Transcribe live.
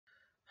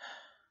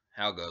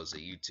How goes it,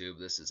 YouTube?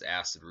 This is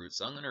Acid Root.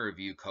 So I'm going to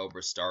review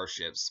Cobra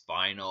Starship's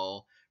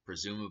final,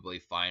 presumably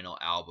final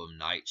album,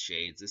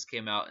 Nightshades. This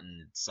came out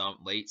in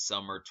late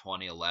summer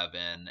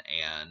 2011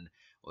 and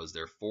was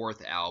their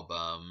fourth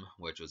album,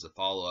 which was a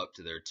follow-up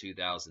to their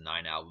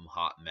 2009 album,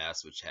 Hot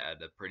Mess, which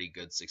had a pretty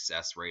good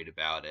success rate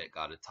about it.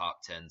 Got a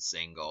top 10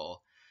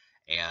 single.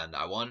 And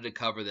I wanted to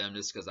cover them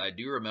just because I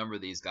do remember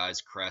these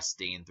guys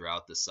cresting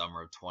throughout the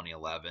summer of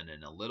 2011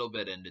 and a little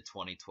bit into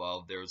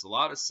 2012. There was a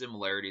lot of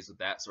similarities with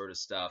that sort of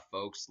stuff.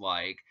 Folks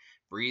like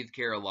Breathe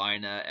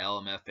Carolina,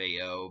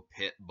 LMFAO,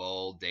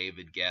 Pitbull,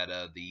 David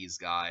Guetta, these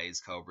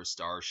guys, Cobra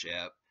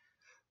Starship.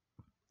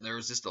 There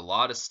was just a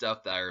lot of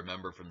stuff that I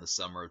remember from the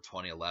summer of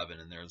 2011,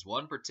 and there was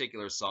one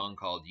particular song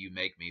called You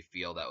Make Me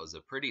Feel that was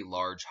a pretty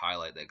large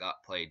highlight that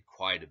got played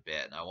quite a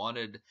bit.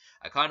 And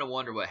I kind of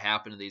wonder what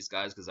happened to these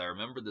guys because I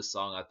remember the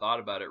song, I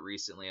thought about it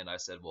recently, and I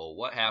said, well,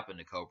 what happened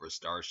to Cobra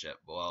Starship?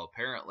 Well,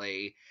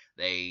 apparently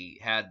they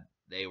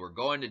were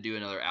going to do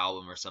another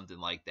album or something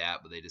like that,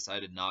 but they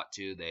decided not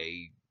to.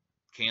 They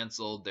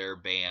canceled their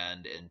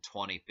band in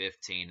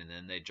 2015, and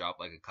then they dropped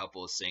like a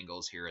couple of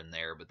singles here and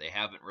there, but they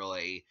haven't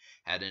really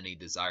had any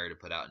desire to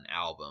put out an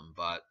album.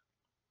 But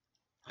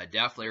I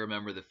definitely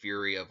remember the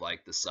fury of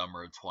like the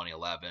summer of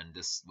 2011,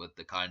 just with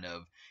the kind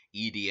of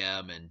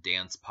EDM and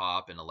dance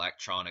pop and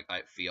electronic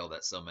type feel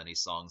that so many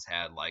songs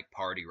had, like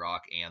Party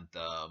Rock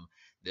Anthem,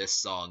 this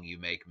song You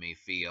Make Me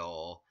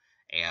Feel,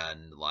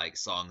 and like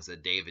songs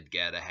that David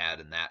Guetta had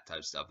and that type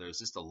of stuff. There's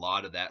just a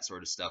lot of that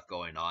sort of stuff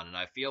going on, and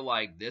I feel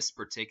like this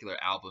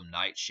particular album,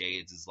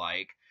 Nightshades, is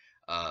like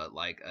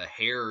a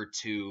hair or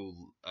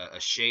two, a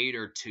shade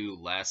or two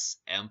less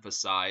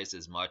emphasized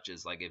as much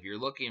as like if you're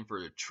looking for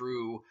a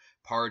true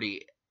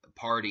party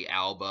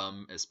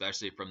album,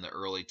 especially from the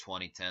early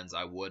 2010s,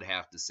 I would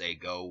have to say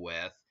go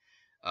with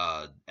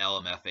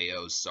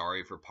LMFAO's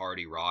Sorry for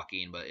Party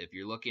Rocking. But if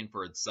you're looking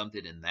for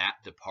something in that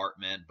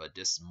department, but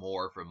just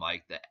more from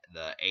like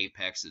the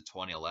apex of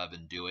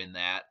 2011 doing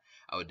that,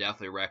 I would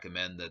definitely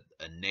recommend that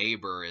a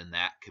neighbor in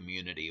that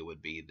community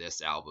would be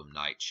this album,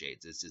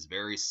 Nightshades. It's just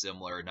very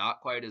similar,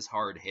 not quite as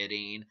hard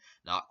hitting,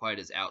 not quite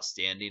as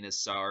outstanding as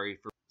Sorry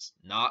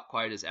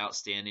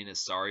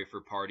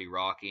for Party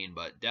Rocking,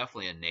 but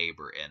definitely a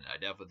neighbor in it. I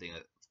definitely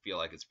feel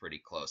like it's pretty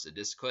close. It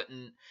just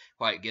couldn't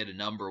quite get a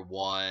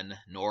 #1,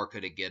 nor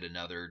could it get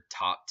another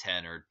top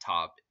 10 or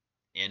top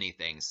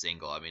anything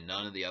single. I mean,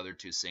 none of the other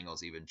two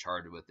singles even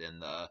charted within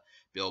the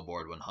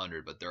Billboard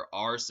 100, but there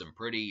are some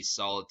pretty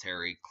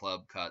solitary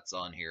club cuts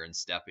on here and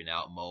stepping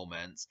out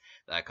moments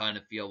that I kind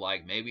of feel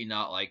like maybe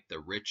not like the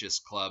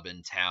richest club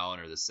in town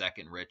or the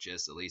second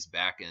richest, at least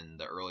back in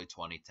the early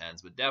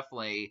 2010s, but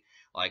definitely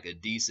like a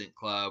decent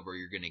club where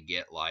you're going to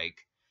get like,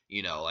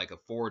 like a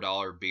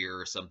 $4 beer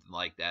or something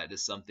like that.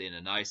 Just something,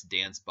 a nice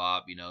dance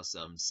bop,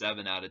 some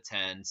 7 out of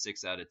 10,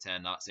 6 out of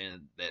 10. Not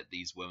saying that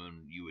these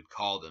women, you would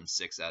call them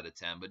 6 out of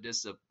 10, but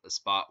just a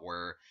spot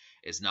where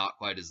it's not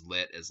quite as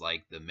lit as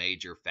like the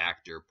major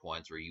factor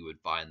points where you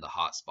would find the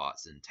hot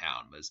spots in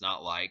town. But it's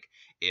not like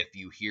if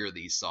you hear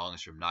these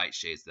songs from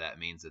Nightshades, that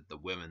means that the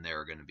women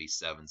there are going to be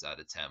 7s out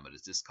of 10. But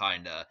it's just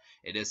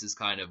it is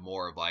kind of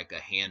more of like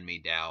a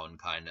hand-me-down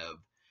kind of,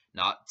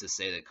 not to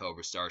say that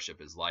Cobra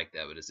Starship is like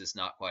that, but it's just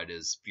not quite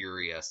as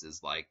furious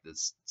as like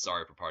this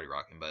Sorry for Party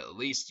Rocking, but at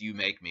least You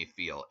Make Me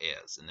Feel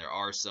is. And there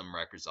are some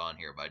records on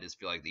here, but I just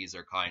feel like these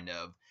are kind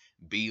of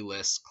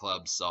B-list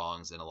club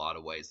songs in a lot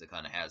of ways that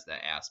kind of has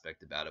that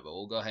aspect about it. But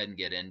we'll go ahead and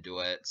get into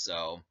it.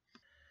 So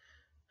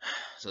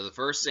the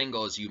first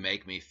single is You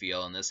Make Me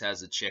Feel, and this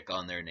has a chick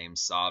on there named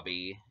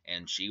Sabi,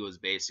 and she was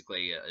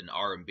basically an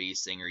R&B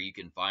singer. You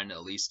can find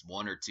at least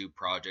 1 or 2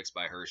 projects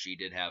by her. She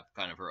did have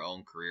kind of her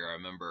own career. I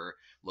remember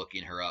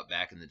looking her up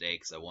back in the day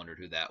because I wondered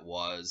who that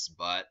was,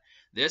 but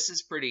this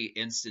is pretty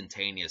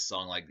instantaneous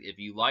song. Like if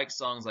you like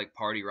songs like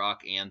Party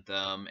Rock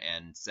Anthem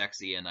and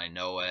Sexy and I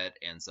Know It,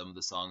 and some of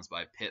the songs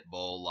by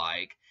Pitbull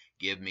like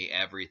Give Me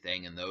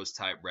Everything and those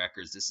type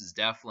records, this is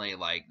definitely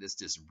like, this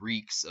just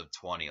reeks of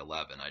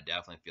 2011. I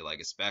definitely feel like,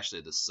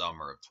 especially the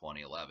summer of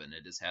 2011,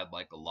 it just had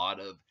like a lot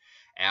of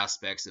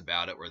aspects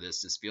about it where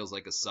this just feels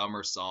like a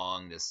summer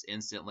song, just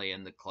instantly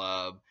in the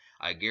club.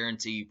 I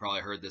guarantee you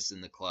probably heard this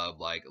in the club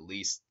like at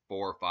least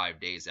 4 or 5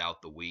 days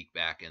out the week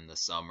back in the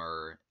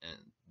summer and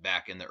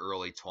back in the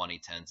early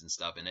 2010s and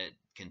stuff, and it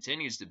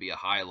continues to be a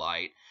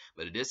highlight,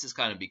 but it just has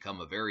kind of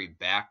become a very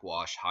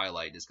backwash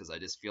highlight just because I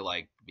just feel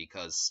like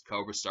because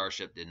Cobra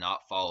Starship did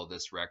not follow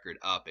this record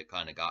up, it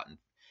kind of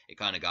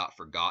got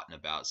forgotten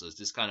about. So it's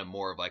just kind of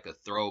more of like a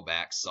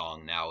throwback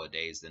song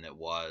nowadays than it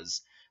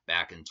was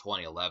back in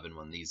 2011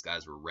 when these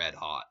guys were red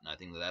hot. And I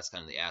think that's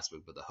kind of the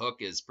aspect, but the hook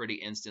is pretty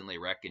instantly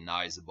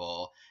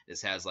recognizable.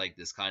 This has like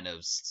this kind of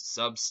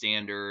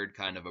substandard,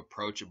 kind of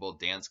approachable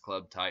dance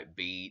club type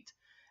beat,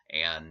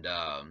 and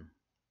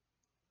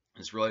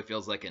This really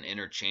feels like an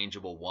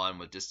interchangeable one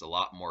with just a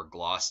lot more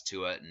gloss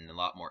to it and a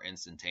lot more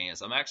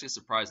instantaneous. I'm actually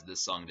surprised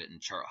this song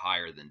didn't chart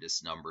higher than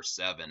just number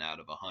 7 out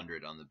of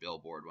 100 on the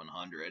Billboard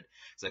 100.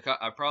 So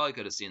I probably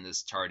could have seen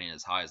this charting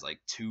as high as like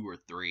 2 or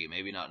 3,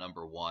 maybe not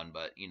number 1,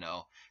 but you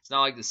know, it's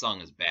not like the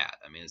song is bad.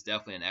 I mean, it's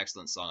definitely an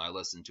excellent song. I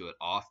listen to it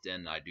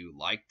often. I do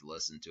like to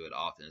listen to it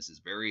often. This is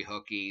very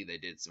hooky. They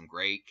did some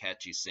great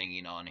catchy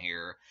singing on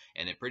here,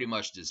 and it pretty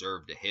much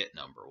deserved to hit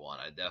number 1.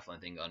 I definitely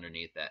think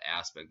underneath that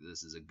aspect,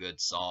 this is a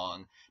good song.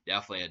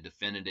 Definitely a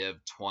definitive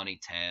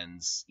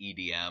 2010s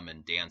EDM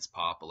and dance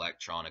pop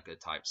electronica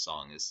type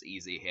song. This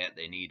easy hit.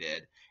 They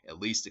needed at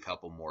least a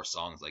couple more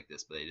songs like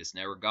this, but they just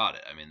never got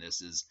it. I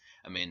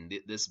mean,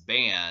 this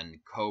band,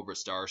 Cobra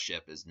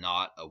Starship, is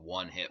not a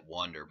one-hit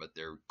wonder, but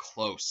they're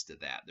close to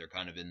that. They're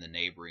kind of in the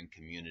neighboring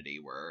community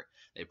where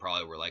they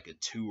probably were like a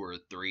 2 or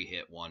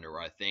 3-hit wonder,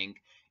 where I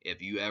think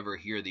if you ever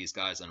hear these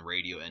guys on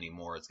radio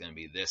anymore, it's going to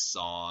be this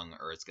song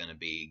or it's going to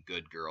be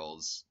Good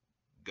Girls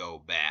Go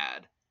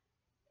Bad.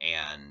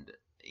 And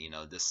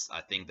this, I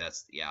think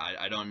that's, yeah,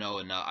 I don't know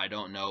enough. I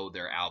don't know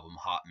their album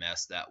Hot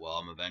Mess that well.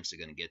 I'm eventually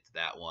going to get to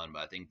that one,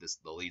 but I think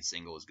the lead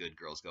single is Good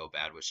Girls Go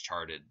Bad, which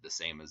charted the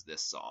same as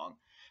this song.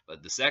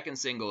 But the second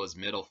single is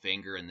Middle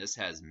Finger, and this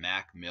has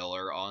Mac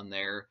Miller on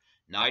there.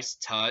 Nice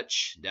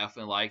touch.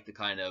 Definitely like the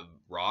kind of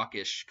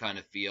rockish kind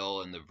of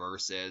feel in the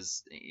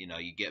verses. You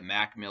get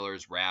Mac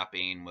Miller's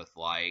rapping with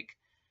like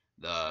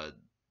the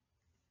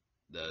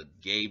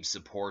Gabe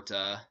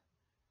Saporta.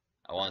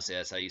 I want to say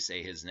that's how you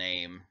say his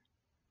name.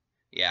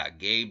 Yeah,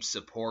 Gabe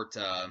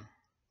Saporta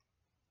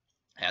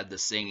had the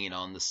singing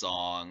on the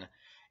song,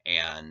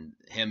 and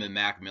him and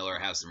Mac Miller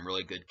have some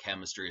really good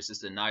chemistry. It's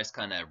just a nice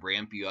kind of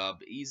ramp you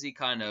up, easy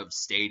kind of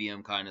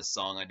stadium kind of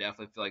song. I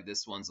definitely feel like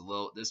this one's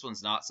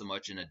not so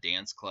much in a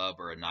dance club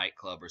or a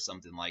nightclub or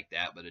something like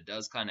that, but it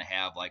does kind of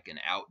have like an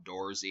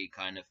outdoorsy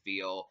kind of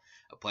feel,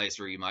 a place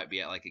where you might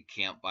be at like a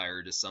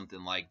campfire, just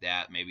something like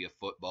that, maybe a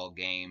football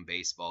game,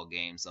 baseball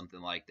game,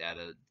 something like that,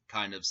 a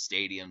kind of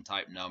stadium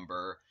type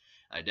number.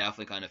 I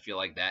definitely kind of feel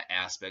like that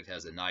aspect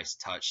has a nice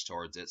touch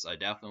towards it. So I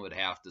definitely would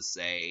have to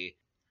say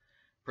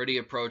pretty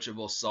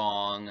approachable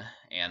song,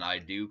 and I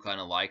do kind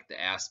of like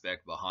the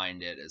aspect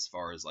behind it as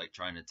far as like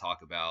trying to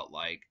talk about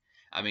like,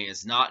 I mean,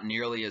 it's not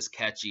nearly as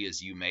catchy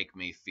as You Make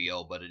Me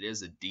Feel, but it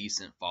is a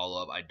decent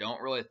follow-up. I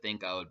don't really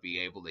think I would be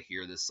able to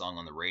hear this song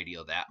on the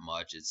radio that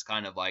much. It's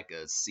kind of like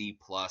a C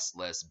plus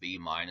list, B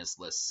minus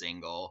list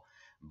single,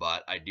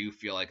 but I do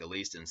feel like at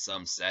least in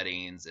some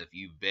settings, if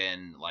you've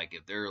been like,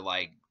 if they're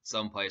like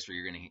some place where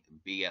you're going to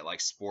be at like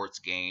sports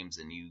games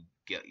and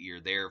you're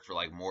there for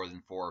like more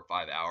than 4 or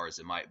 5 hours,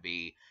 it might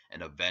be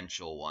an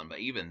eventual one. But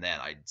even then,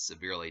 I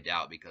severely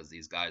doubt, because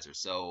these guys are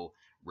so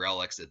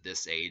relics at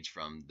this age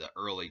from the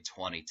early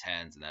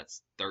 2010s, and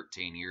that's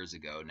 13 years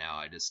ago now.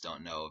 I just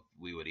don't know if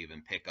we would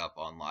even pick up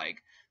on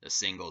like the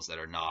singles that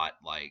are not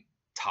like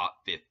top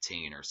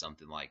 15 or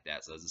something like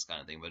that. So that's this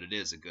kind of thing, but it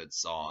is a good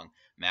song.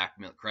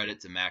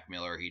 Credit to Mac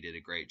Miller, he did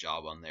a great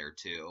job on there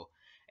too.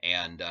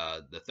 And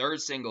the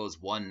third single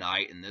is One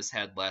Night, and this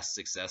had less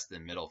success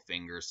than Middle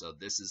Finger, so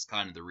this is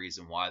kind of the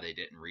reason why they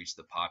didn't reach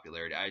the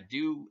popularity.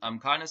 I'm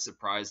kind of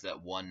surprised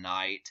that One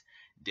Night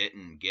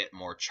didn't get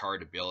more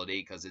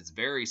chartability, because it's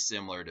very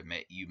similar to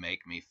You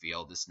Make Me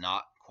Feel, just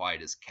not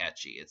quite as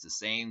catchy. It's the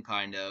same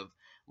kind of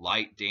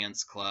light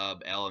dance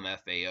club,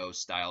 LMFAO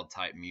style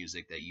type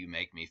music that You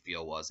Make Me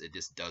Feel was. It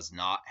just does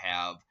not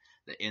have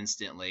the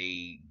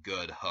instantly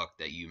good hook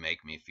that You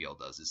Make Me Feel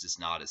does. It's just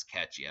not as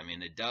catchy. I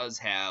mean, it does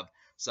have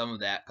some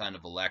of that kind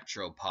of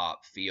electro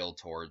pop feel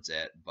towards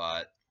it,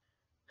 but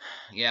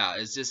yeah,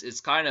 it's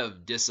kind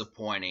of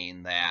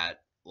disappointing that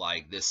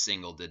like this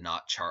single did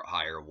not chart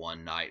higher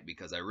One Night,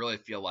 because I really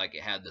feel like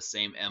it had the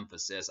same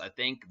emphasis. I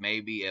think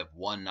maybe if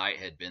One Night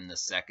had been the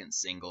second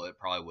single, it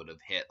probably would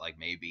have hit like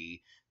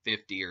maybe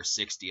 50 or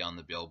 60 on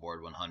the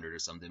Billboard 100 or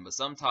something. But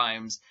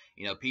sometimes,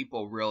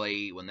 people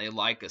really, when they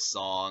like a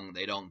song,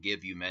 they don't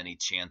give you many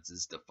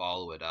chances to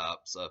follow it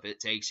up. So if it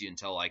takes you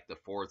until like the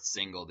fourth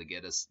single to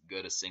get as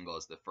good a single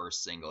as the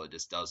first single, it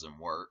just doesn't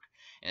work.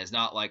 And it's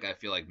not like I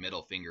feel like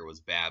Middle Finger was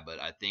bad,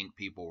 but I think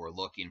people were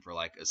looking for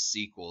like a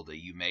sequel to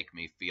You Make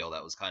Me Feel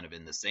that was kind of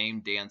in the same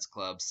dance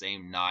club,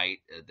 same night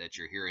that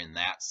you're hearing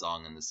that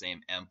song, and the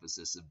same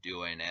emphasis of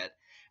doing it.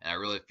 And I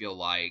really feel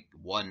like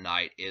One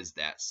Night is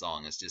that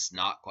song. It's just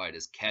not quite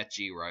as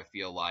catchy, where I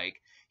feel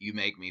like You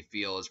Make Me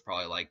Feel is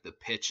probably like the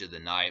pitch of the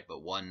night,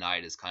 but One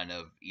Night is kind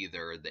of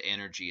either the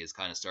energy is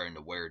kind of starting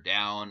to wear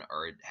down,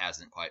 or it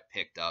hasn't quite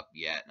picked up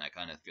yet. And I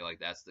kind of feel like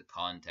that's the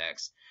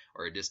context,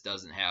 or it just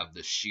doesn't have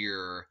the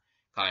sheer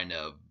kind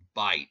of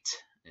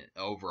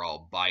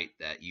overall bite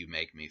that You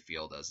Make Me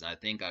Feel does. And I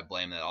think I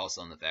blame that also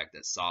on the fact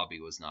that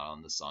Sabi was not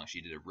on the song. She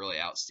did a really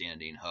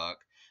outstanding hook,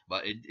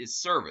 but it's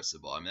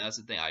serviceable. I mean, that's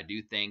the thing. I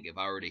do think if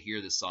I were to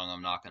hear this song,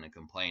 I'm not going to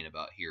complain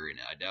about hearing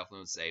it. I definitely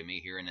would say me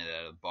hearing it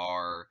at a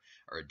bar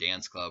or a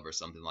dance club or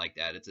something like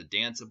that. It's a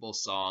danceable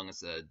song.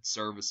 It's a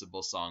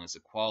serviceable song. It's a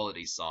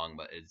quality song,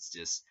 but it's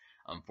just,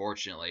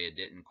 unfortunately, it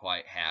didn't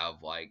quite have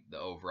like the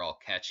overall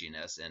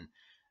catchiness. And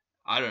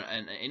I don't,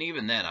 and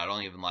even then, I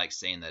don't even like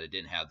saying that it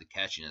didn't have the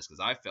catchiness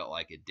because I felt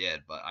like it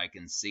did, but I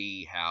can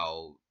see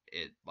how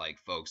it like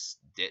folks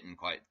didn't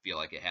quite feel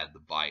like it had the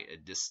bite.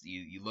 It just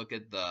you look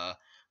at the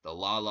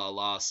la la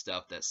la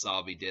stuff that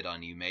Sabi did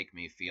on "You Make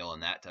Me Feel"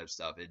 and that type of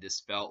stuff. It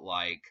just felt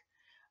like,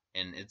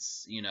 and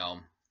it's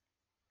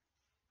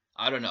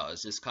I don't know.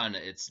 It's just kind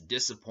of it's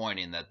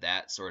disappointing that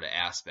that sort of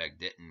aspect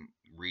didn't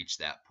reach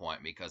that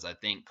point because I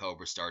think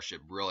Cobra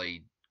Starship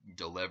really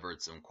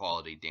delivered some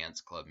quality dance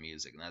club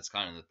music, and that's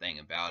kind of the thing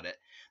about it.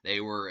 They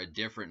were a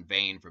different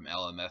vein from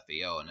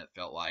LMFAO, and it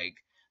felt like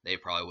they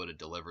probably would have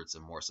delivered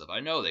some more stuff. I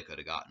know they could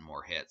have gotten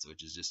more hits,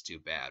 which is just too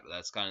bad, but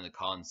that's kind of the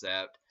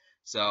concept.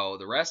 So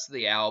the rest of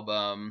the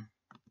album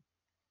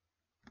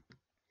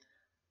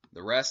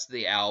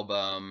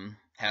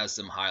has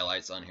some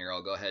highlights on here.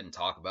 I'll go ahead and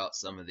talk about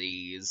some of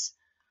these.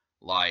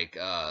 Like,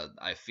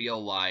 I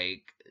feel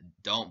like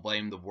 "Don't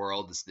Blame the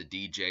World, It's the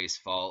DJ's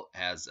Fault"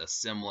 has a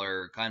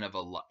similar kind of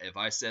if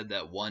I said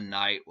that "One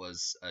Night"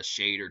 was a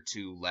shade or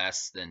two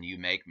less than "You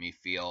Make Me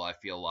Feel," I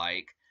feel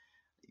like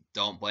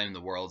 "Don't Blame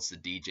the World, It's the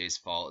DJ's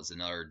Fault" is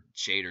another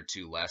shade or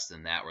two less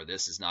than that, where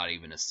this is not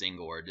even a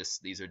single, or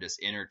just these are just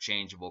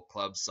interchangeable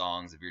club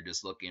songs if you're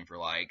just looking for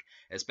like,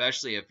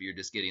 especially if you're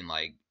just getting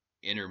like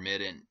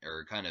intermittent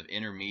or kind of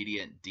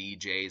intermediate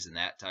DJs and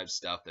that type of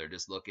stuff. They're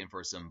just looking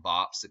for some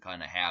bops to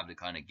kind of have to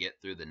kind of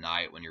get through the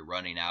night when you're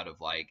running out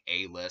of like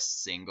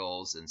A-list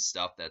singles and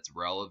stuff that's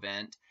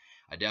relevant.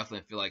 I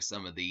definitely feel like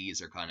some of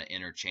these are kind of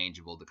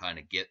interchangeable to kind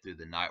of get through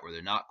the night where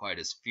they're not quite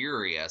as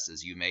furious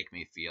as "You Make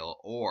Me Feel"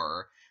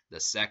 or the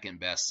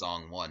second best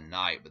song "One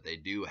Night," but they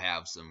do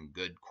have some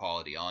good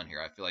quality on here.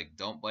 I feel like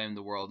 "Don't Blame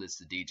the World, It's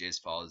the DJ's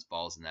Fault" is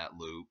falls in that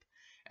loop.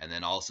 And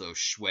then also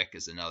 "Schwick"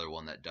 is another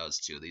one that does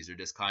too. These are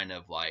just kind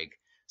of like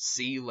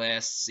C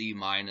list, C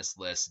minus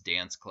list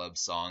dance club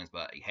songs,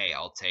 but hey,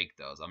 I'll take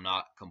those. I'm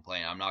not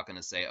complaining. I'm not going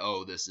to say,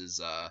 oh, this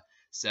is a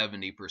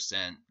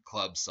 70%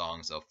 club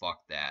song, so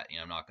fuck that.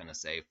 I'm not going to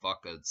say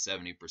fuck a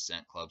 70%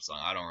 club song.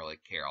 I don't really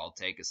care. I'll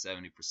take a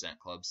 70%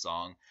 club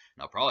song,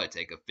 and I'll probably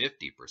take a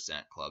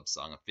 50% club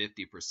song, a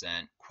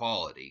 50%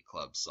 quality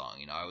club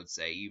song. I would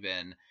say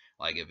even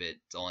like if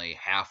it's only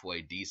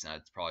halfway decent,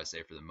 I'd probably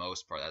say for the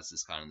most part, that's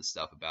just kind of the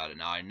stuff about it.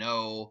 Now, I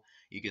know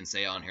you can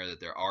say on here that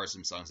there are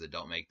some songs that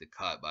don't make the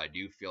cut, but I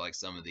do feel like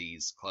some of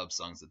these club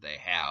songs that they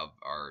have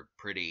are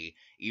pretty,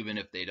 even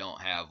if they don't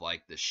have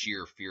like the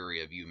sheer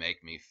fury of "You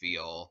Make Me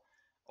Feel"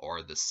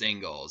 or the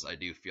singles. I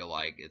do feel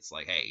like it's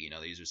like, hey,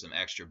 these are some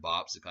extra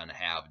bops to kind of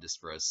have just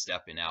for a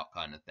stepping out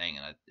kind of thing.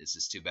 And it's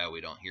just too bad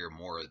we don't hear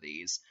more of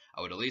these.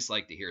 I would at least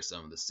like to hear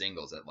some of the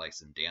singles at like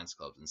some dance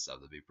clubs and stuff.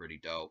 That'd be pretty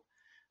dope.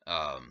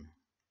 Um,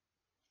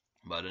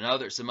 but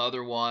some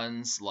other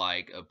ones,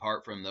 like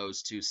apart from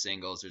those two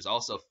singles, there's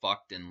also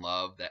 "Fucked in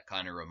Love" that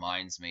kind of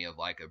reminds me of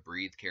like a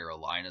Breathe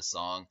Carolina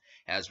song.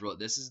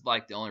 This is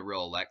like the only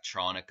real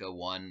electronica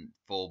one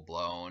full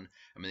blown.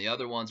 I mean, the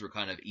other ones were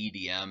kind of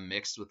EDM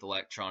mixed with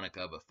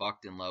electronica, but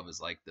 "Fucked in Love" is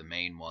like the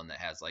main one that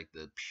has like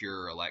the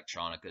pure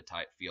electronica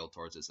type feel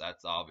towards it. So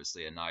that's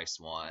obviously a nice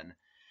one.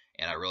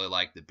 And I really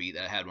like the beat.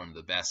 That had one of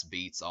the best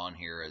beats on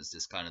here, is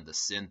just kind of the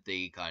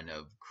synthy, kind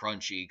of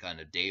crunchy,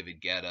 kind of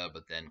David Guetta,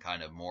 but then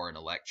kind of more an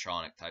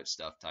electronic type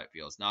stuff type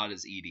feel. It's not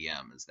as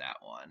EDM as that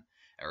one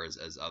or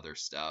as other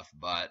stuff.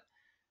 But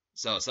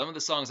so some of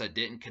the songs I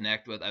didn't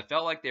connect with, I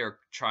felt like they were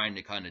trying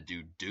to kind of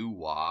do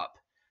doo-wop,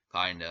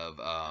 kind of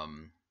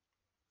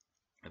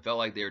I felt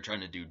like they were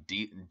trying to do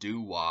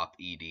doo-wop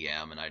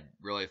EDM, and I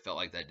really felt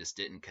like that just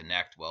didn't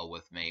connect well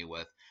with me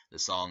with the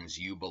songs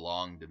 "You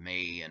Belong to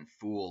Me" and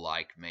 "Fool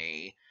Like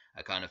Me."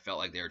 I kind of felt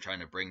like they were trying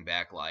to bring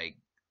back like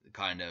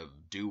kind of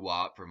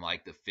doo-wop from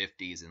like the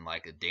 50s in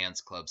like a dance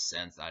club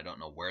sense. I don't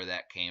know where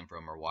that came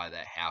from or why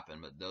that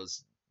happened, but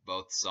those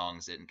both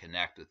songs didn't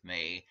connect with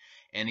me.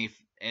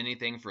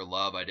 Anything for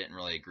Love, I didn't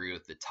really agree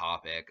with the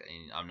topic. I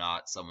mean, I'm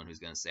not someone who's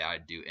going to say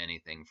I'd do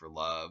anything for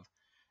love,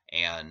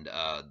 and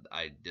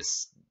I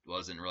just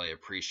wasn't really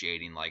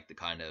appreciating like the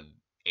kind of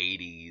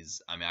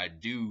 80s. I mean, I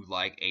do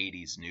like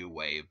 80s new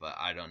wave, but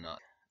I don't know.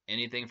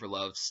 Anything for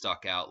Love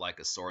stuck out like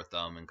a sore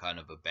thumb in kind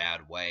of a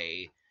bad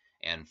way,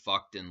 and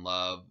 "Fucked in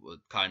Love"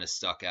 kind of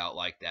stuck out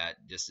like that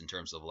just in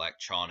terms of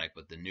electronic,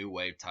 but the new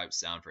wave type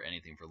sound for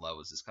Anything for Love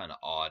was just kind of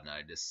odd, and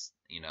I just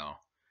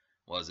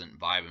wasn't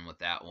vibing with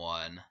that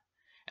one.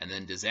 And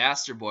then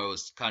 "Disaster Boy"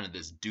 was kind of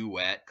this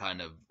duet,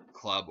 kind of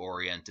club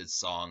oriented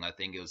song. I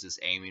think it was just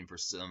aiming for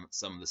some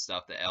of the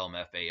stuff that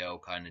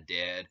LMFAO kind of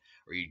did,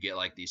 or you'd get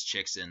like these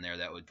chicks in there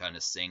that would kind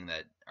of sing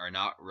that are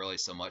not really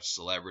so much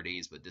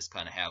celebrities, but just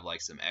kind of have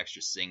like some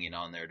extra singing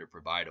on there to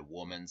provide a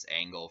woman's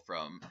angle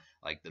from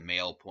like the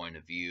male point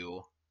of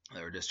view.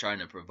 They were just trying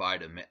to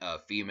provide a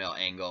female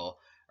angle,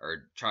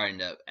 or trying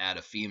to add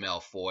a female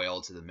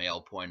foil to the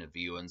male point of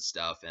view and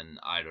stuff. And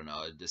I don't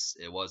know,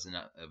 it wasn't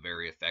a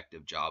very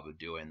effective job of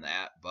doing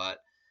that. But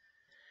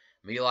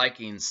me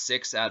liking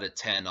 6 out of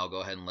 10, I'll go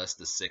ahead and list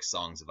the 6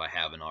 songs if I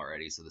haven't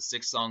already. So the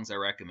 6 songs I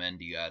recommend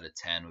to you out of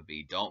 10 would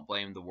be "Don't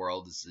Blame the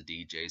World, It's the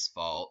DJ's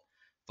Fault,"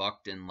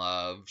 "Fucked in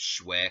Love,"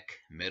 "Schwick,"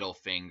 "Middle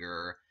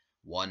Finger,"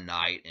 One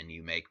Night and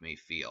You Make Me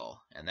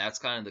Feel. And that's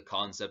kind of the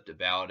concept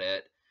about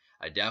it.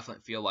 I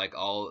definitely feel like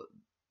all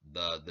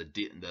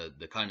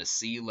the kind of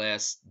C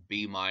list,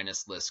 B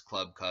minus list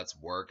club cuts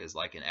work as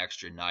like an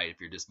extra night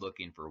if you're just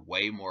looking for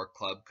way more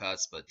club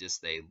cuts, but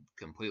just they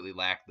completely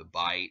lack the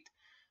bite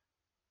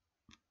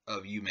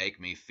of You Make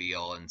Me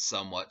Feel, and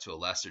somewhat to a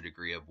lesser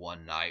degree of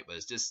One Night. But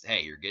it's just,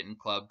 hey, you're getting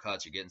club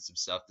cuts, you're getting some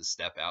stuff to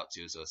step out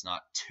to, so it's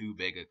not too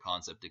big a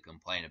concept to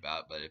complain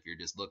about. But if you're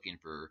just looking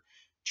for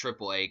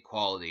AAA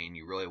quality and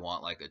you really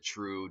want like a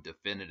true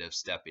definitive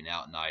stepping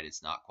out night,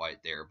 it's not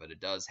quite there, but it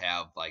does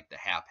have like the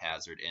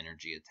haphazard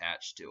energy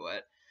attached to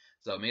it.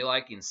 So me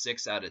liking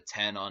 6 out of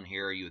 10 on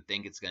here, you would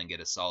think it's going to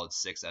get a solid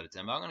 6 out of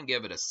 10, but I'm going to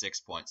give it a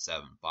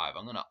 6.75.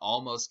 I'm going to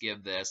almost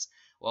give this,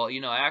 well,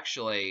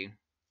 actually,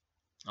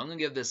 I'm going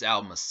to give this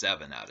album a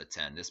 7 out of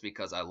 10 just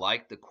because I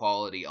like the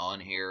quality on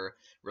here.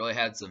 Really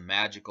had some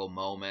magical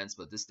moments,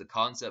 but the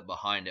concept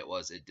behind it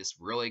was it just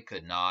really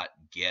could not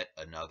get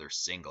another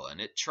single.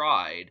 And it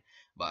tried,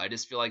 but I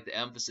just feel like the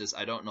emphasis,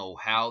 I don't know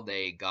how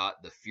they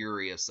got the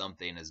fury of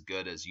something as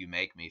good as You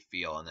Make Me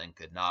Feel and then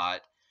could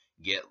not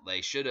get, they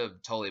should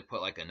have totally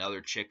put like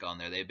another chick on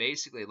there. They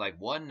basically, like,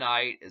 One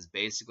Night is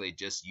basically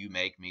just You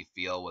Make Me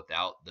Feel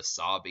without the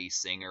sobby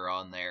singer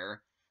on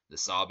there, the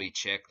sobby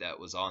chick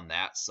that was on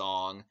that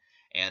song.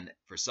 And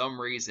for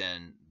some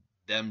reason,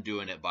 them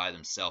doing it by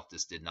themselves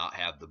just did not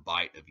have the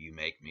bite of You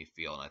Make Me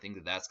Feel. And I think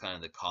that that's kind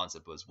of the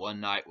concept. Was One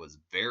Night was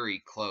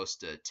very close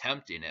to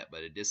attempting it,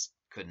 but it just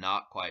could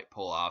not quite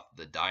pull off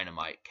the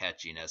dynamite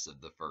catchiness of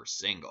the first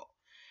single.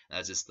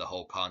 That's just the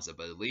whole concept.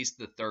 But at least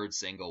the third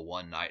single,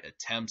 One Night,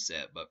 attempts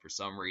it, but for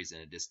some reason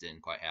it just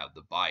didn't quite have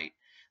the bite.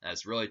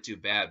 That's really too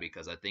bad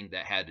because I think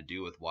that had to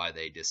do with why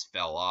they just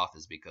fell off,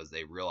 is because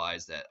they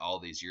realized that all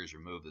these years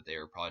removed that they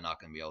were probably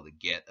not going to be able to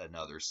get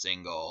another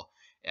single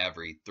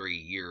every 3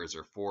 years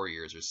or 4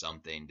 years or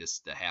something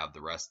just to have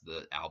the rest of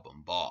the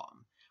album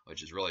bomb,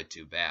 which is really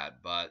too bad.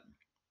 But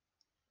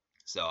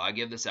so I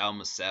give this album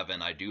a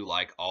 7. I do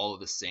like all of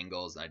the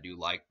singles, and I do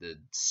like the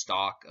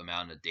stock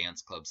amount of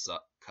dance club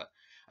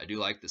I do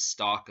like the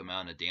stock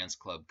amount of dance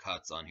club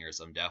cuts on here,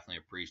 so I'm definitely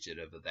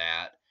appreciative of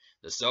that.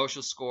 The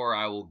social score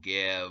I will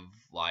give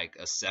like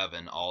a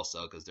 7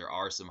 also, because there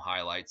are some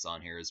highlights on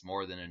here. It's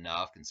more than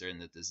enough considering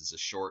that this is a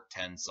short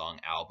 10-song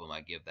album. I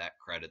give that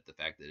credit, the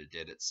fact that it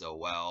did it so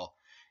well.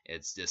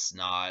 It's just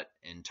not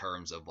in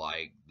terms of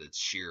like the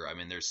sheer, I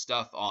mean, there's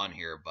stuff on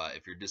here, but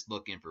if you're just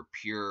looking for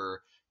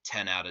pure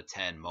 10 out of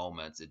 10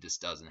 moments, it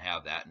just doesn't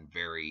have that in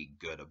very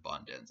good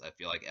abundance. I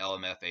feel like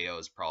LMFAO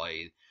is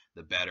probably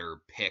the better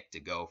pick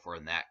to go for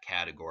in that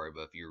category.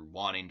 But if you're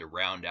wanting to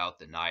round out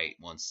the night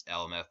once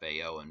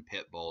LMFAO and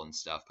Pitbull and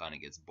stuff kind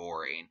of gets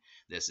boring,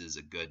 this is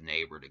a good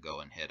neighbor to go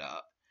and hit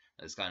up.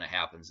 This kind of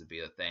happens to be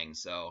a thing.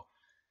 So,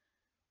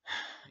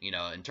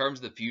 in terms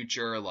of the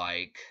future,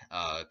 like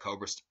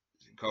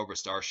Cobra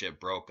Starship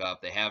broke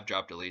up. They have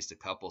dropped at least a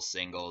couple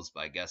singles,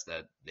 but I guess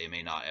that they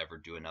may not ever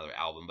do another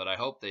album. But I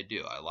hope they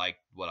do. I like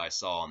what I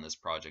saw on this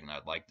project, and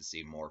I'd like to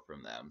see more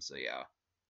from them. So yeah.